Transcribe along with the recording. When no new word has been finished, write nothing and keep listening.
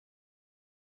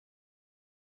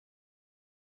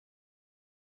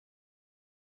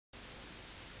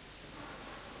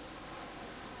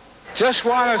Just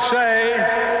want to say,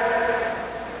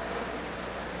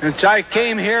 since I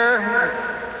came here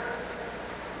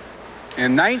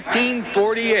in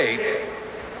 1948,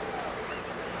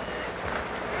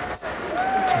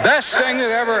 the best thing that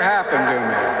ever happened to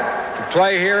me, to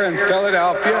play here in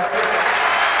Philadelphia.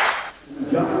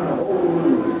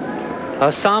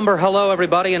 A somber hello,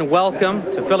 everybody, and welcome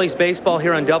to Phillies baseball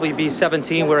here on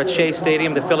WB17. We're at Shea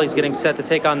Stadium. The Phillies getting set to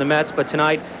take on the Mets, but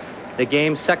tonight, the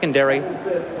game's secondary.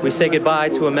 We say goodbye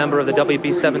to a member of the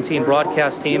WB17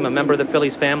 broadcast team, a member of the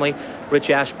Phillies family,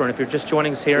 Rich Ashburn. If you're just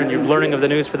joining us here and you're learning of the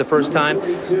news for the first time,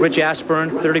 Rich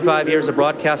Ashburn, 35 years a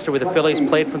broadcaster with the Phillies,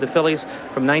 played for the Phillies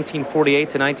from 1948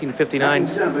 to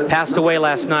 1959, passed away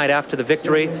last night after the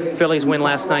victory. Phillies win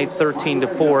last night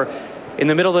 13-4. In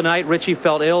the middle of the night, Richie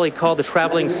felt ill. He called the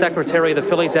traveling secretary of the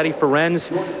Phillies, Eddie Ferenz.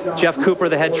 Jeff Cooper,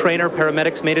 the head trainer,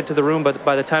 paramedics made it to the room, but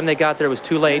by the time they got there, it was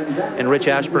too late, and Rich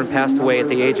Ashburn passed away at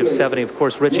the age of 70. Of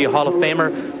course, Richie, a Hall of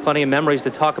Famer, plenty of memories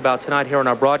to talk about tonight here on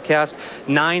our broadcast.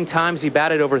 9 times he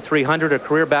batted over 300, a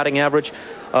career batting average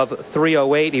of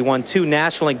 308. He won 2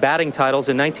 National League batting titles.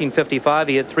 In 1955,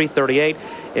 he hit 338.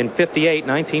 In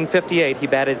 1958, he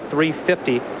batted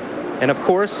 350. And of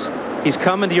course, he's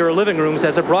come into your living rooms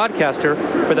as a broadcaster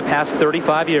for the past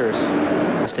 35 years.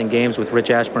 In games with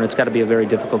Rich Ashburn, it's got to be a very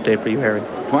difficult day for you, Harry.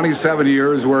 27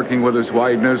 years working with His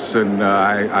Whiteness, and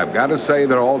I've got to say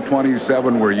that all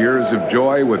 27 were years of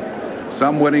joy with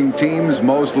some winning teams,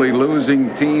 mostly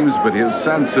losing teams, but his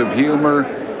sense of humor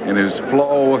and his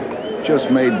flow just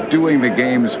made doing the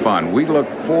games fun. We look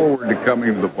forward to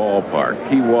coming to the ballpark.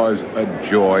 He was a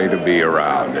joy to be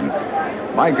around. And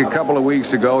Mike, a couple of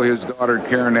weeks ago, his daughter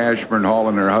Karen Ashburn Hall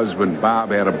and her husband Bob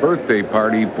had a birthday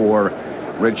party for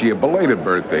Richie, a belated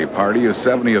birthday party, a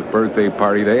 70th birthday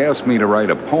party. They asked me to write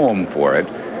a poem for it,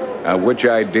 which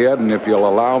I did, and if you'll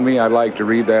allow me, I'd like to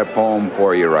read that poem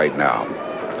for you right now.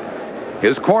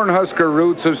 His Cornhusker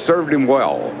roots have served him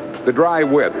well. The dry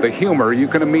wit, the humor, you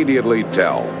can immediately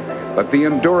tell. But the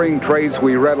enduring traits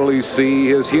we readily see,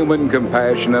 his human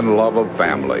compassion and love of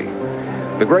family.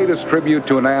 The greatest tribute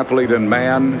to an athlete and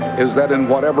man is that in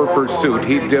whatever pursuit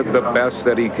he did the best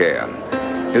that he can.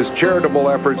 His charitable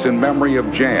efforts in memory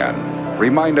of Jan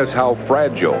remind us how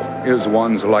fragile is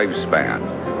one's lifespan.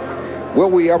 Will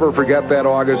we ever forget that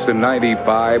August in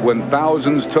 '95 when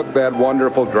thousands took that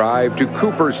wonderful drive to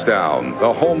Cooperstown,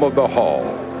 the home of the Hall?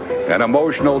 An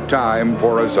emotional time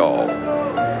for us all.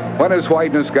 When His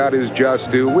Whiteness got his just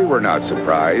due, we were not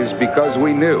surprised because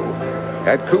we knew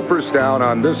at Cooperstown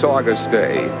on this August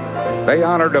day, they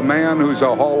honored a man who's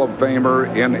a Hall of Famer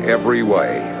in every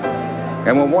way.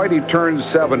 And when Whitey turned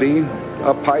 70,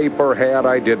 a pipe or hat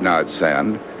I did not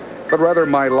send, but rather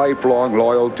my lifelong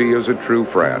loyalty as a true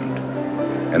friend.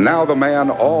 And now the man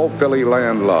all Philly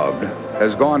land loved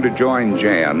has gone to join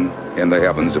Jan in the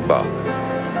heavens above.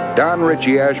 Don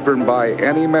Richie Ashburn, by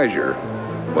any measure,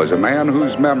 was a man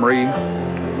whose memory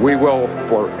we will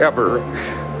forever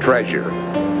treasure.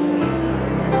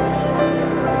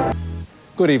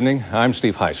 Good evening. I'm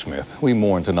Steve Highsmith. We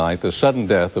mourn tonight the sudden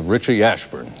death of Richie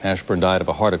Ashburn. Ashburn died of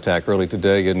a heart attack early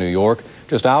today in New York,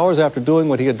 just hours after doing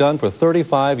what he had done for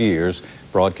 35 years,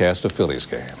 broadcast a Phillies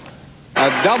game.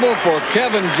 A double for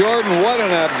Kevin Jordan. What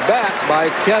an at-bat by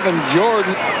Kevin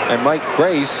Jordan. And Mike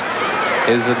Grace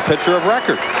is the pitcher of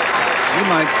record. You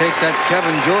might take that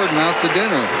Kevin Jordan out to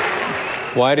dinner.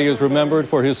 Whitey is remembered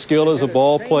for his skill as a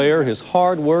ball player, his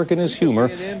hard work, and his humor,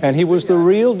 and he was the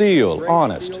real deal,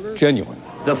 honest, genuine.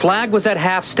 The flag was at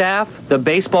half-staff, the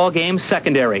baseball game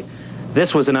secondary.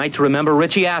 This was a night to remember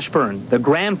Richie Ashburn, the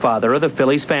grandfather of the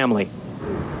Phillies family.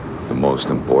 The most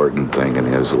important thing in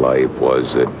his life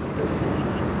was that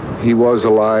he was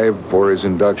alive for his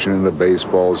induction into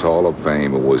baseball's Hall of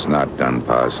Fame. It was not done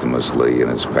posthumously,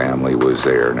 and his family was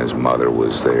there, and his mother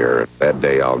was there. That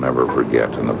day I'll never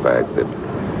forget, and the fact that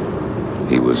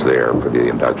he was there for the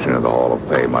induction of the Hall of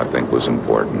Fame, I think, was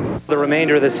important. The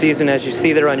remainder of the season, as you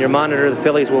see there on your monitor, the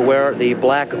Phillies will wear the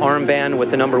black armband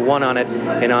with the number 1 on it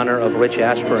in honor of Rich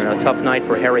Ashburn. A tough night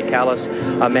for Harry Callis,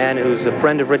 a man who's a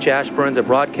friend of Rich Ashburn's, a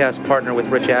broadcast partner with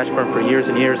Rich Ashburn for years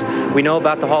and years. We know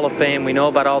about the Hall of Fame. We know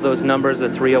about all those numbers,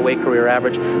 the 308 career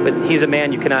average, but he's a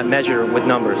man you cannot measure with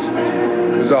numbers.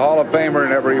 He was a Hall of Famer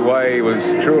in every way. He was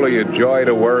truly a joy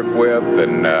to work with,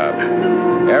 and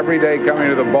every day coming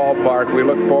to the ballpark, we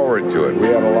look forward to it. We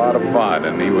had a lot of fun,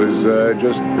 and he was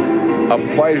just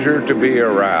a pleasure to be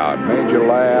around. Made you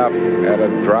laugh, had a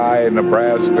dry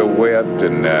Nebraska wit,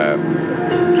 and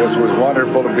just was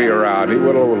wonderful to be around. He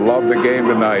would have loved the game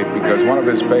tonight because one of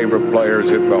his favorite players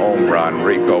hit the home run,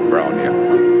 Rico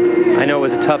Brownia. I know it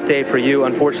was a tough day for you.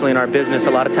 Unfortunately, in our business,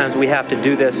 a lot of times we have to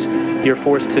do this. You're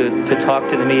forced to talk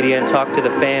to the media and talk to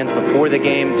the fans before the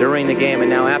game, during the game, and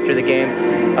now after the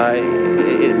game.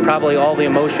 Probably all the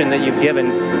emotion that you've given,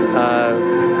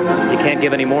 you can't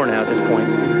give any more now at this point.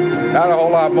 Not a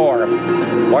whole lot more.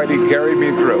 Whitey carried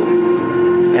me through.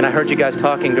 And I heard you guys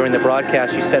talking during the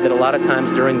broadcast. You said that a lot of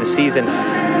times during the season,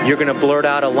 you're going to blurt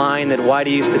out a line that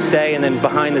Whitey used to say, and then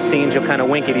behind the scenes, you'll kind of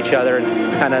wink at each other, and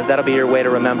kind of that'll be your way to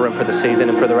remember him for the season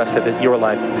and for the rest of your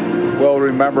life. We'll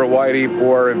remember Whitey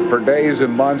for days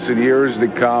and months and years to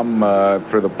come,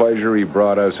 for the pleasure he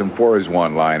brought us, and for his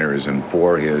one-liners, and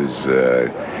for his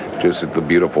just the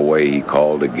beautiful way he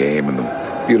called a game, and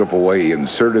the beautiful way he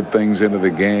inserted things into the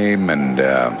game, and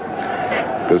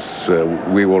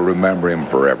we will remember him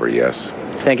forever. Yes.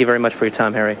 Thank you very much for your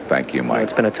time, Harry. Thank you, Mike.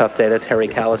 It's been a tough day. That's Harry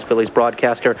Callis, Phillies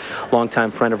broadcaster, longtime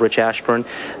friend of Rich Ashburn.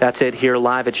 That's it here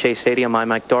live at Shea Stadium. I'm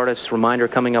Mike Dardis. Reminder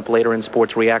coming up later in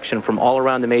sports reaction from all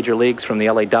around the major leagues, from the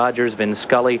LA Dodgers, Vin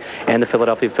Scully, and the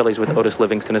Philadelphia Phillies with Otis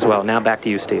Livingston as well. Now back to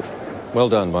you, Steve. Well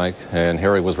done, Mike. And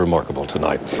Harry was remarkable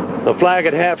tonight. The flag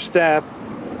at half-staff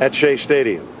at Shea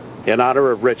Stadium in honor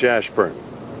of Rich Ashburn.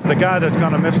 The guy that's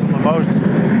going to miss him the most,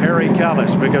 Harry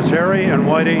Callis, because Harry and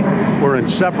Whitey were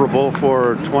inseparable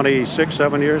for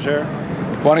 7 years, Harry?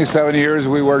 27 years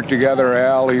we worked together,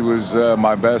 Al. He was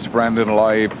my best friend in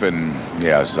life, and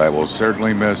yes, I will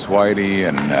certainly miss Whitey,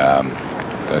 and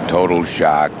a total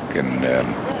shock. And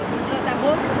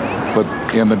but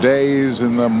in the days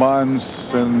and the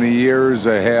months and the years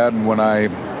ahead, when I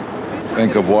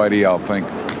think of Whitey, I'll think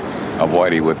of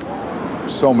Whitey with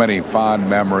so many fond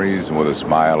memories and with a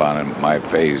smile on my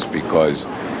face, because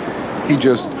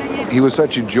he was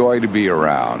such a joy to be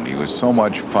around. He was so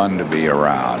much fun to be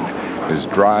around. His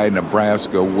dry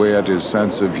Nebraska wit, his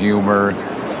sense of humor,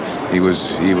 he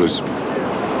was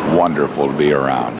wonderful to be around.